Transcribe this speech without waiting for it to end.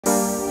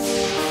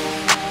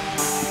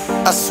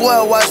I swear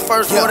I watch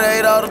first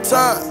 48 all the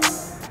time.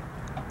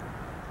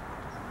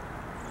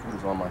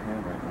 It's on my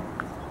hand right now.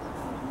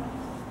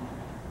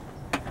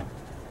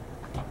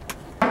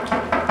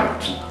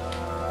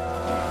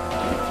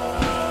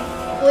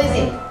 Who is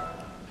it?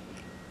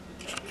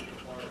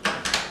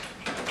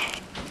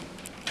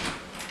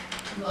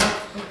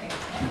 Oh, okay.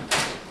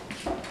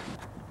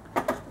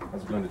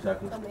 How's it going,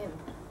 Detective? Come in.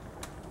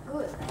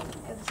 Good.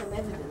 I have some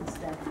evidence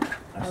that Nice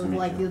I to would meet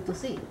like you. you to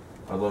see.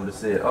 I'd love to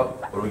see it. Oh,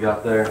 what do we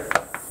got there?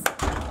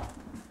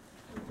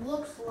 It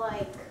looks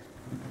like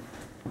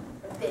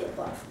a dead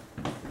body.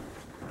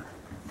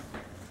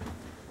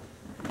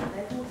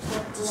 That looks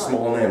like It's a blood.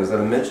 small name. Is that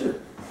a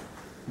midget?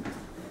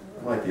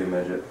 Might be a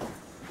midget.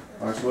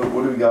 Alright, so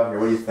what do we got here?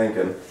 What are you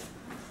thinking?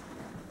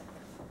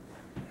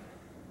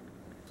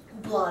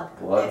 Blood.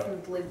 Blood?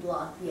 Definitely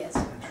blood, yes.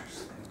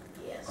 Interesting.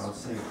 Yes.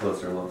 Let's take a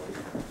closer look.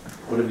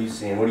 What have you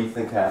seen? What do you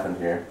think happened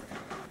here?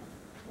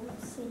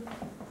 Let's see.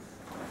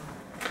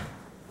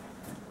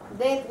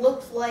 That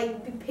looks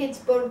like the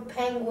Pittsburgh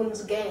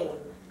Penguins game.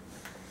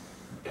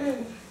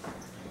 And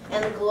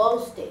the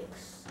glow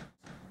sticks.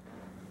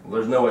 Well,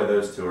 there's no way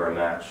those two are a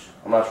match.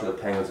 I'm not sure the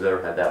Penguins have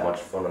ever had that much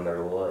fun in their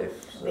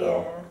life,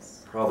 so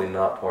Yes. probably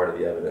not part of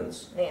the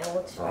evidence. Yeah,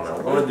 let's I don't know.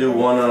 I'm gonna do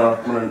one.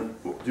 I'm gonna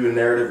do a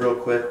narrative real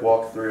quick,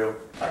 walk through.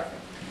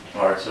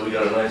 All right, so we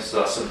got a nice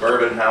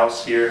suburban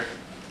house here.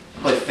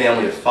 Probably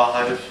family of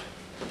 5.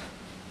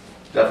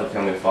 Definitely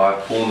family of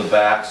 5. Pool in the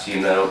back, so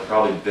you know,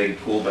 probably big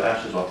pool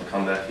bashes. We'll have to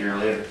come back here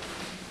later.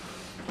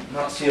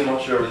 Not seeing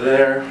much over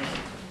there.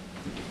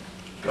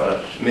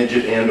 Got a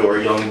midget and/or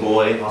a young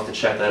boy. I'll have to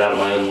check that out on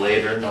my own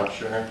later. Not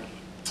sure.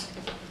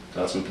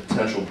 Got some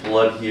potential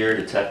blood here.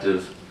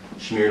 Detective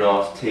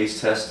Smirnoff taste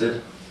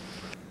tested.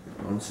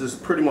 This is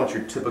pretty much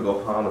your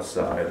typical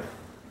homicide.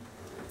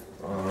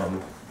 I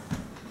don't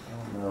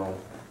know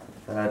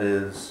what that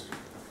is,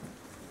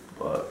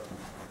 but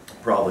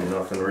probably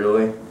nothing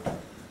really.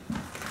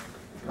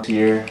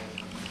 Here,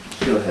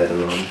 go ahead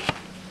and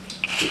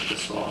take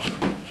this off.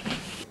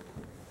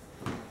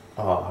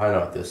 Oh, I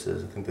know what this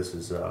is. I think this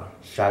is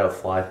shadow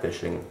fly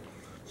fishing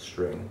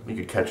string. You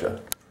could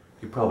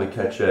probably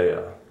catch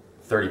a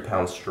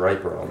 30-pound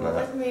striper on that.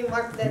 Let me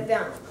mark that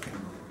down.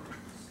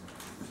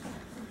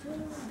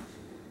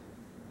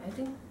 I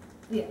think,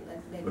 yeah,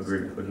 that is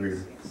Agreed, good. agreed.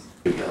 Yes.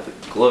 We got the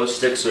glow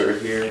sticks over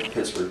here,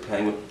 Pittsburgh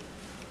Penguin.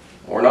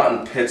 We're not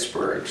in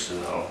Pittsburgh,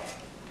 so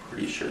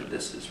pretty sure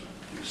this is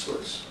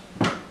useless.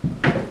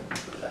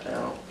 Put that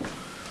down.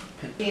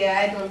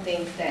 Yeah, I don't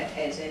think that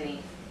has any.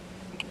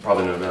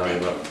 Probably no value,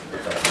 but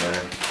put that in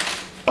there.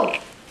 Oh,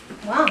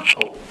 wow.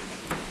 Oh,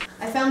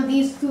 I found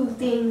these two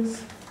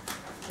things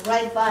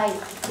right by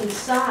his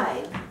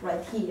side,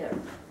 right here.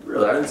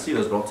 really? I didn't see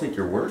those, but I'll take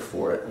your word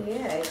for it.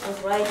 Yeah, it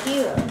was right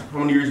here. How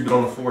many years have you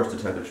been on the force,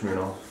 Detective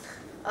Smirnoff?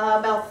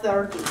 About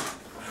 30,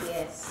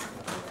 yes.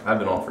 I've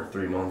been on for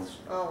 3 months.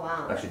 Oh,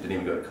 wow. Actually, didn't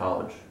even go to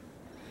college.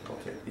 I'll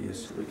take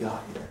these. What do we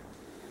got here?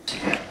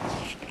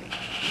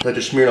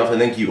 Detective Smirnoff, I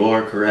think you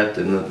are correct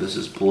in that this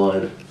is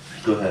blood.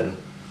 Go ahead and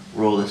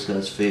roll this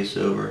guy's face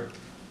over.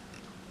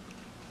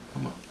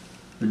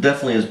 There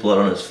definitely is blood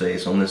on his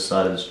face, on this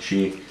side of his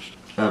cheek.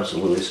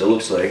 Absolutely. So it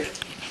looks like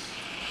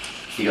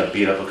he got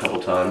beat up a couple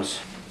times.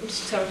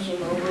 Let's turn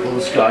him over. Roll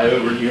this guy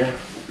over here.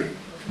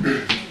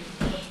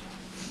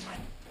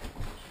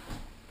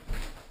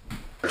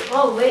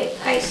 Oh, wait,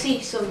 I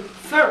see some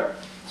fur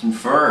Some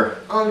fur.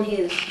 on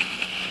his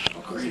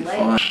Great leg.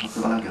 find. Look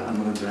what I got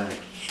in my bag.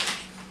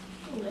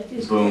 Oh, that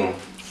is Boom.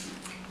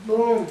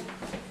 Boom.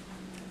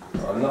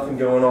 Nothing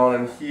going on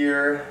in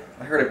here.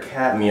 I heard a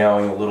cat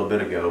meowing a little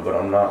bit ago, but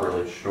I'm not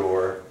really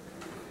sure.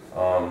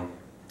 So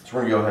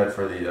we're gonna go ahead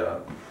for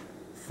the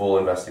full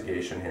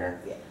investigation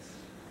here. Yes.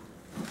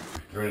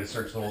 You ready to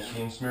search the whole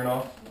scene,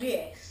 Smirnoff?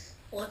 Yes.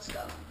 Let's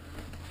go.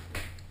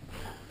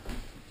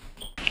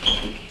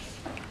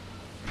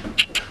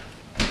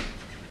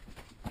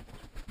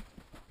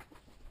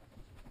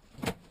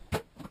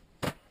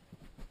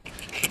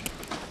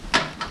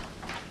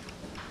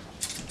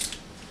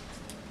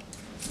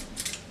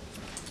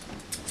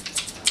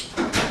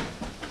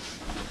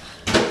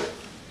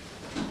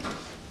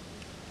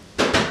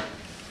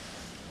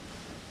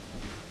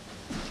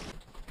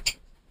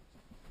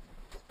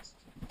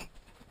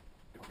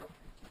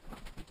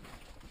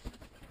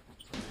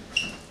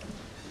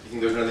 You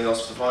think there's anything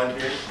else to find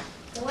here?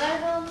 Well, I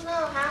don't know,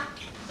 huh?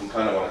 I'm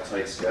kind of on a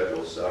tight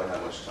schedule, so I don't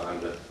have much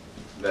time to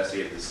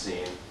investigate this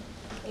scene.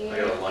 I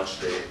got a lunch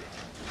date.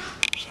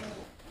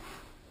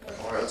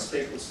 All right, let's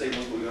take a look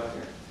what we got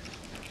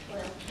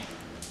here.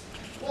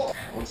 Well,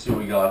 Let's see what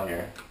we got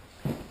here.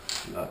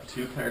 We got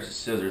 2 pairs of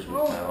scissors we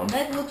oh, found.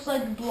 that looks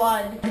like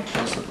blood.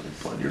 Does look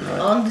like blood, you're right.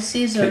 On the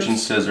scissors. Kitchen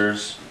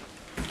scissors.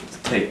 Let's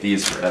take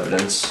these for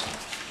evidence.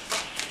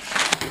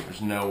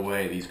 There's no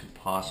way these could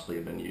possibly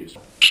have been used.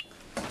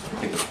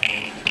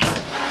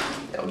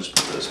 Yeah, I'll just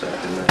put those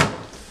back in there.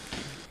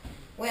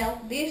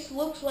 Well, this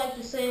looks like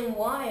the same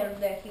wire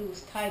that he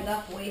was tied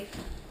up with.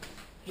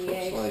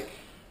 Looks like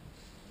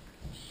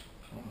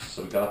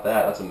So we got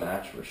that. That's a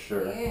match for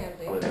sure. Yeah,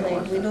 Probably like,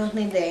 like we that. don't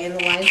need to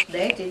analyze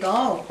that at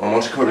all. Well,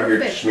 once you come over here,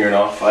 Perfect.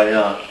 Smirnoff, I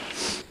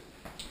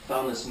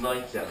found this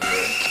knife down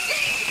here.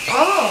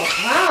 Oh,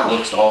 wow.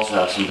 Looks to also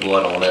have some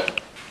blood on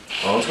it.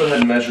 Well, let's go ahead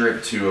and measure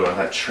it to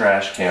that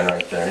trash can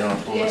right there. You want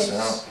to pull this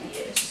out? Yes,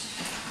 yes.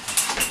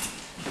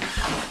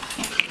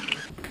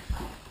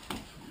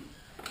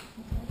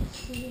 Let's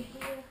see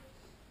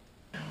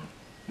here.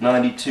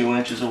 92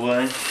 inches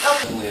away.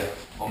 Okay. Yeah,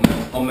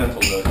 I'll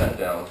mental note that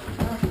down.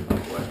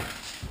 Anyway.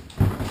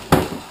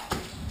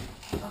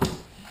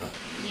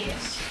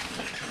 Yes.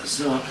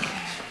 This up.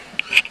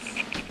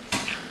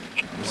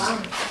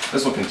 Wow.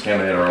 This will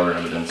contaminate our other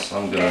evidence. So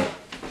I'm gonna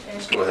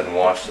just go ahead and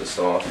wash this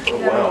off. Oh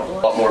Yeah. wow, a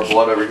lot more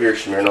blood over here,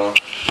 Smirnoff.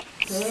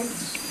 Good.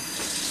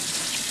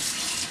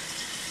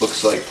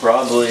 Looks like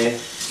probably,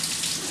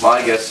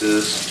 my guess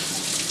is,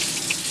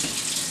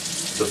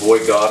 the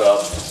boy got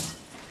up,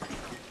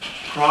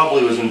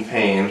 probably was in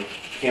pain,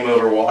 came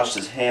over, washed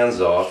his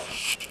hands off,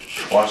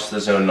 washed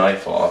his own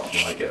knife off,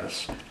 my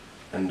guess,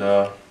 and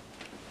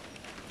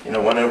you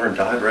know, went over and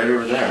died right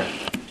over there.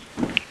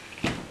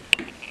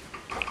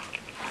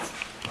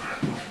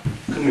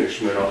 Come here,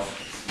 Smirnoff.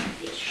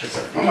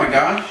 Oh my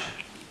gosh.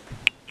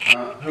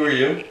 Who are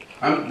you?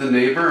 I'm the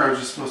neighbor. I was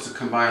just supposed to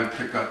come by and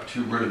pick up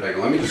 2 rutabaga.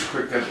 Let me just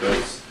quick get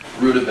this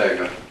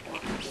rutabaga.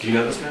 Do you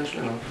know this man,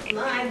 Smirnoff?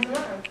 No, I don't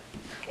know.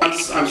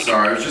 I'm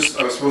sorry. I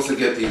was supposed to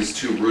get these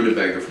 2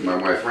 rutabaga for my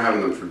wife. We're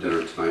having them for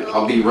dinner tonight.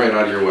 I'll be right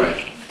out of your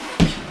way.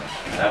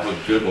 Have a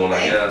good one, I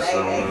guess. I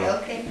don't know.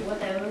 Okay,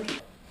 whatever.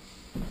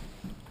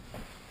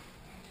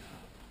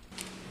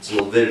 Some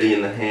lividity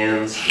in the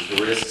hands.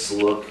 The wrists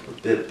look a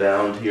bit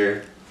bound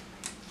here.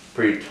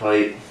 Pretty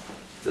tight.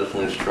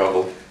 Definitely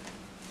trouble.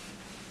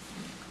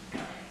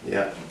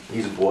 Yeah,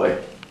 he's a boy.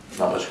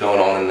 Not much going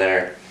on in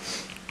there.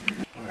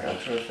 Alright, I'm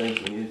trying to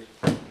think.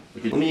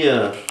 Let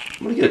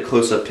me get a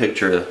close-up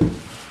picture of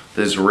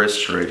his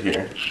wrist right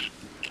here.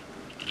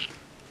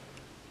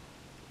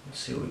 Let's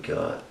see what we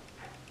got.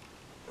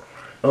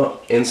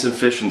 Oh,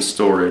 insufficient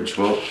storage.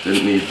 Well,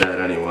 didn't need that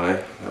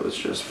anyway. That was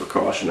just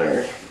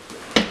precautionary.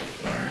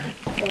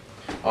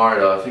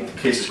 Alright, I think the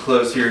case is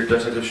closed here,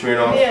 Detective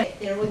Smirnoff. Yeah,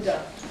 here we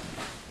go.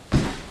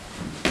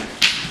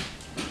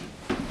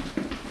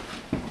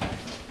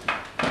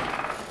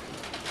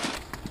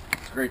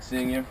 It's great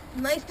seeing you.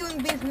 Nice doing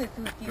business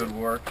with you. Good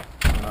work.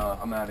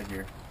 I'm out of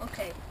here.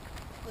 Okay,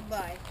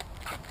 goodbye.